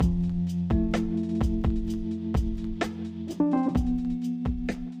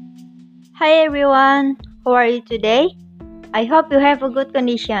Hi everyone, how are you today? I hope you have a good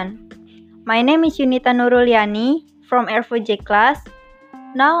condition. My name is Yunita Nuruliani from R4J class.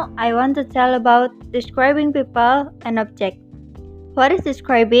 Now I want to tell about describing people and object. What is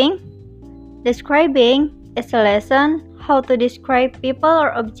describing? Describing is a lesson how to describe people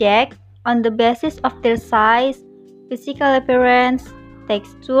or object on the basis of their size, physical appearance,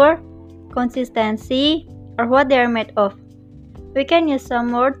 texture, consistency, or what they are made of. We can use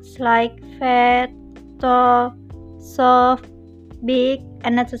some words like fat, tall, soft, big,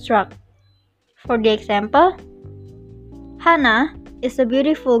 and etc. For the example, Hannah is a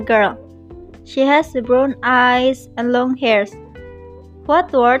beautiful girl. She has brown eyes and long hairs.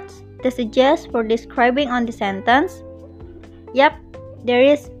 What words does it suggest for describing on the sentence? Yep, there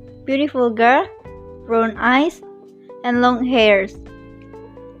is beautiful girl, brown eyes, and long hairs.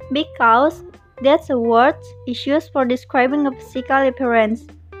 Because that's a word is used for describing a physical appearance.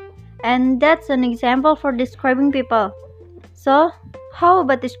 And that's an example for describing people. So, how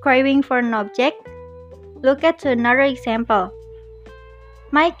about describing for an object? Look at another example.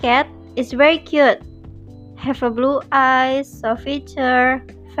 My cat is very cute. Have a blue eyes, soft feature,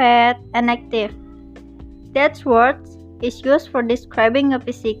 fat, and active. That word is used for describing a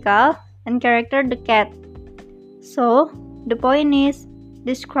physical and character the cat. So, the point is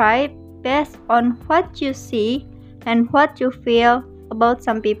describe based on what you see and what you feel about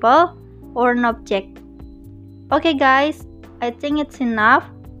some people or an object. Okay guys, I think it's enough.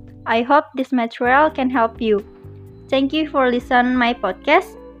 I hope this material can help you. Thank you for listening my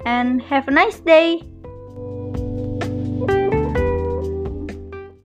podcast and have a nice day.